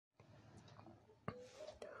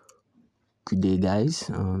Good day,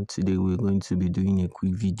 guys. Today we're going to be doing a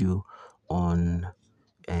quick video on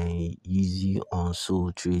easy on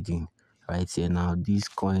soul trading. Right here now, this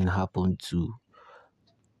coin happened to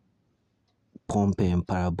pump and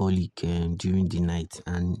parabolic during the night,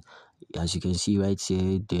 and as you can see right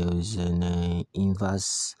here, there is an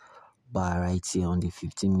inverse bar right here on the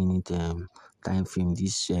 15-minute time frame.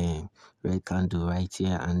 This red candle right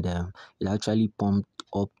here, and it actually pumped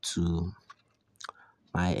up to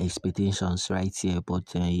my expectations right here, but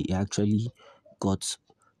it actually got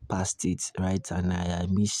past it, right, and I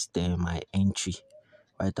missed my entry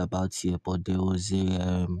right about here. But there was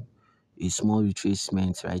a small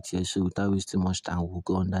retracement right here, so without wasting much time, we'll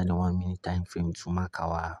go under the 1 minute time frame to mark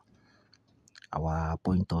our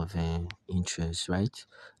point of interest. Right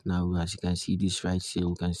now, as you can see this right here,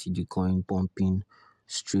 we can see the coin pumping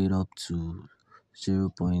straight up to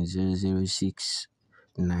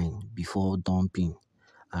 0.0069 before dumping,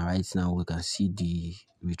 and right now we can see the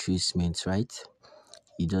retracement. Right,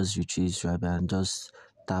 it just retraced right and just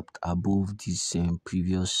tapped above this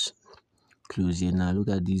previous close here. Now look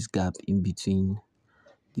at this gap in between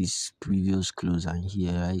this previous close and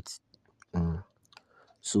here, right?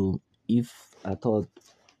 So if I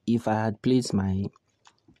had placed my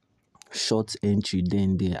short entry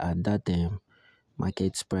then there at that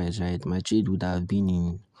market price, right, my trade would have been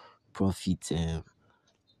in profit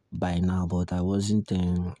by now, but I wasn't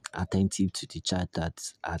attentive to the chart at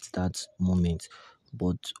that moment.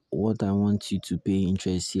 But what I want you to pay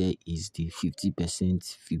interest here is the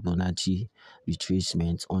 50% Fibonacci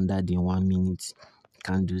retracement under the 1 minute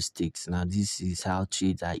candlesticks. Now this is how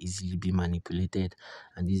trades are easily be manipulated,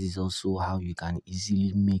 and this is also how you can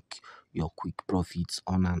easily make your quick profits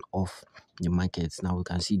on and off the markets. Now we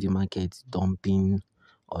can see the market dumping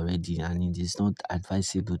already, and it is not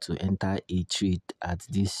advisable to enter a trade at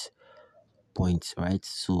this point, right?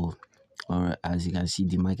 So, or as you can see,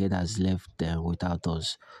 the market has left without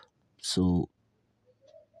us, so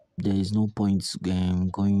there is no point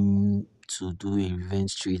going to do a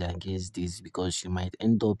revenge trade against this, because you might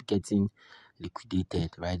end up getting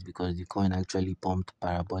liquidated, right? Because the coin actually pumped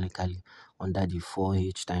parabolically under the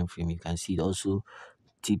 4H time frame. You can see it also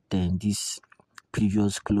tipped this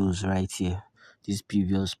previous close right here, this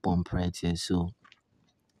previous pump right here. So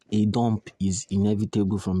a dump is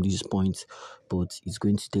inevitable from this point, but it's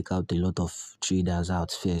going to take out a lot of traders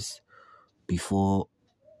out first before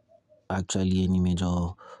actually any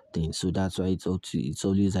major thing. So that's why it's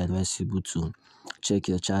always advisable to check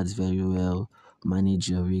your charts very well, manage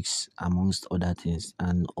your risks amongst other things,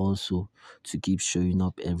 and also to keep showing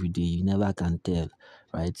up every day. You never can tell.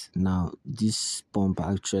 Right now, this pump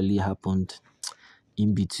actually happened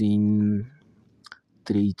in between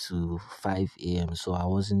 3 to 5 a.m. so I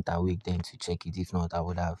wasn't awake then to check it. If not, I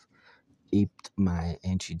would have aped my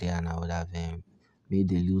entry there, and I would have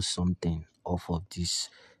made a lose something off of this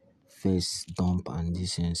first dump and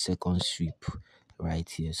this second sweep right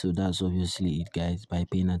here. So that's obviously it, guys. By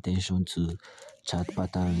paying attention to chart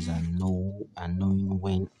patterns and knowing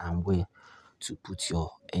when and where to put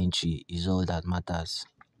your entry is all that matters.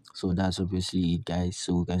 So that's obviously it, guys.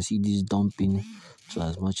 So we can see this dumping to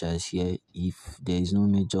as much as here if there is no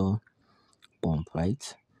major pump,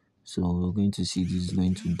 right? So we're going to see this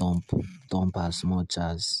going to dump as much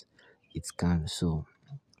as it can. So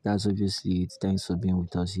that's obviously it. Thanks for being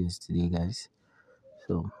with us yesterday, guys.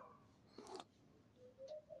 So